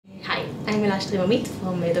I'm from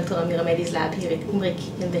Dr. Amir Hamedi's lab here at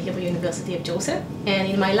IMRIC in the Hebrew University of Jerusalem. And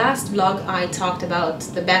in my last vlog, I talked about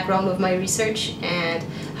the background of my research and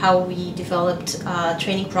how we developed a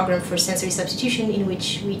training program for sensory substitution in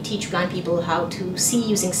which we teach blind people how to see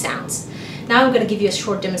using sounds. Now I'm going to give you a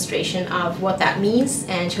short demonstration of what that means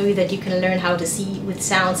and show you that you can learn how to see with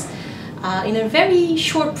sounds in a very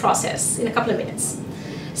short process, in a couple of minutes.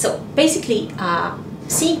 So basically,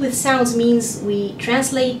 seeing with sounds means we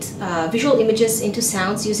translate visual images into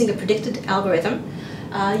sounds using a predicted algorithm,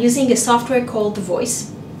 using a software called the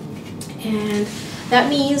voice. And that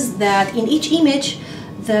means that in each image,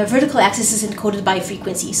 the vertical axis is encoded by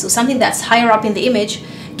frequency. So something that's higher up in the image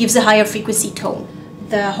gives a higher frequency tone.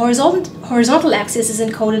 The horizontal axis is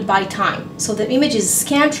encoded by time. So the image is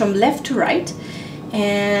scanned from left to right,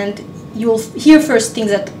 and you'll hear first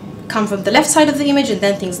things that come from the left side of the image and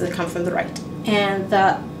then things that come from the right. And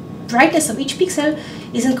the brightness of each pixel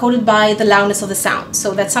is encoded by the loudness of the sound.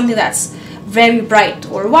 So that's something that's very bright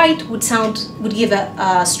or white would give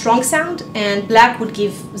a strong sound, and black would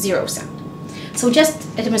give zero sound. So just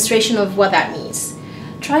a demonstration of what that means.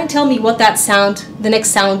 Try and tell me what that sound, the next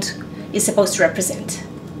sound, is supposed to represent.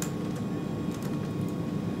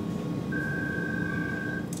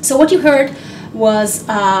 So what you heard was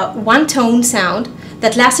one tone sound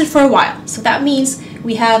that lasted for a while. So that means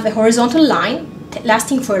we have a horizontal line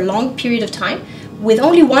lasting for a long period of time with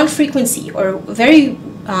only one frequency or very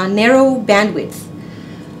narrow bandwidth.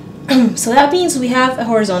 So that means we have a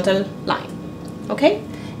horizontal line. Okay?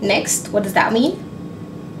 Next, what does that mean?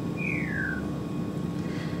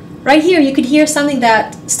 Right here you could hear something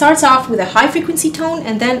that starts off with a high frequency tone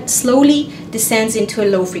and then slowly descends into a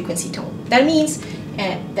low frequency tone. That means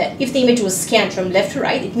that if the image was scanned from left to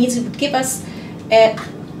right, it means it would give us a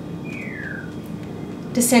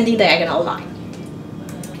descending diagonal line.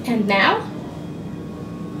 And now,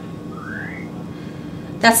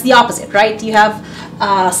 that's the opposite, right? You have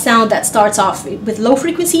a sound that starts off with low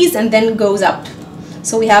frequencies and then goes up.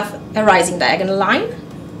 So we have a rising diagonal line,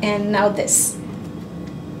 and now this.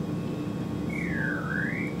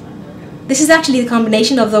 This is actually the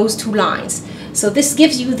combination of those two lines. So this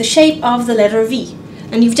gives you the shape of the letter V.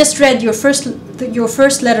 And you've just read your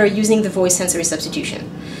first letter using the voice sensory substitution.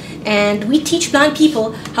 And we teach blind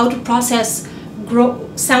people how to process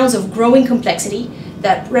sounds of growing complexity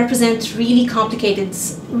that represent really complicated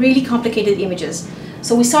images.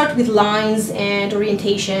 So we start with lines and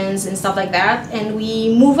orientations and stuff like that, and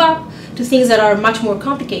we move up to things that are much more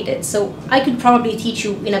complicated. So I could probably teach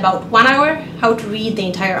you in about 1 hour how to read the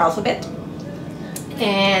entire alphabet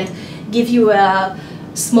and give you a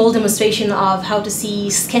small demonstration of how to see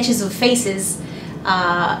sketches of faces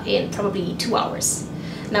in probably 2 hours.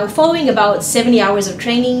 Now, following about 70 hours of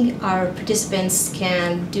training, our participants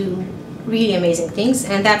can do really amazing things,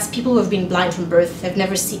 and that's people who have been blind from birth, have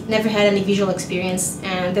never had any visual experience,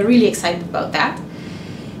 and they're really excited about that.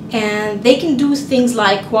 And they can do things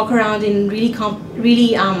like walk around in really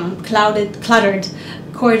cluttered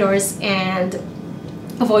corridors and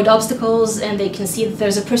avoid obstacles, and they can see that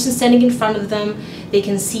there's a person standing in front of them. They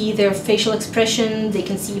can see their facial expression. They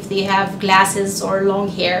can see if they have glasses or long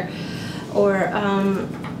hair, or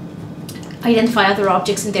identify other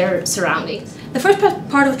objects in their surroundings. The first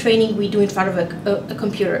part of training we do in front of a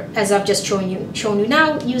computer, as I've just shown you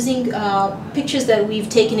now, using pictures that we've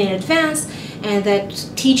taken in advance and that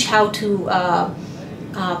teach how to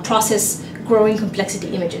process growing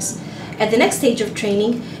complexity images. At the next stage of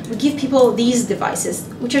training, we give people these devices,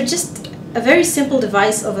 which are just a very simple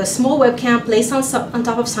device of a small webcam placed on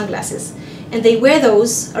top of sunglasses, and they wear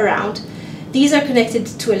those around. These are connected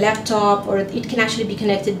to a laptop, or it can actually be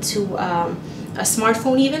connected to a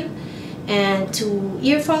smartphone even, and to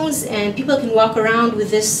earphones, and people can walk around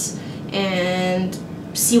with this and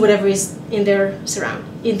see whatever is in their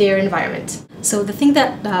environment. So the thing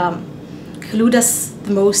that clued us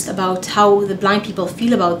the most about how the blind people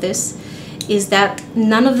feel about this is that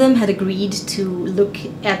none of them had agreed to look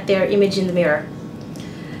at their image in the mirror.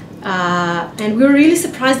 And we were really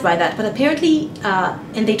surprised by that, but apparently,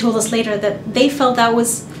 and they told us later that they felt that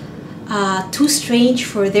was too strange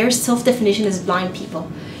for their self-definition as blind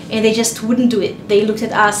people, and they just wouldn't do it. They looked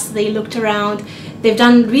at us, they looked around, they've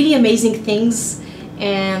done really amazing things,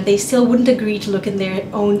 and they still wouldn't agree to look at their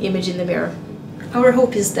own image in the mirror. Our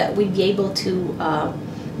hope is that we'd be able to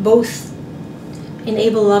both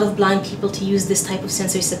enable a lot of blind people to use this type of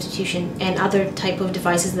sensory substitution and other type of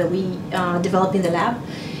devices that we develop in the lab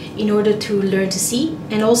in order to learn to see,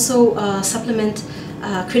 and also supplement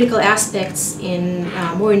critical aspects in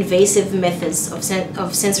more invasive methods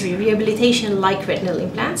of sensory rehabilitation, like retinal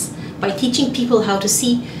implants, by teaching people how to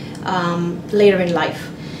see later in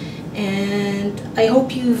life. And I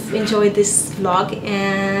hope you've enjoyed this vlog,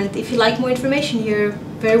 and if you like more information, you're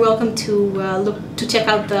very welcome to check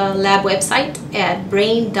out the lab website at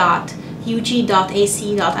brain.ug.ac.il.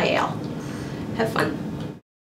 Have fun.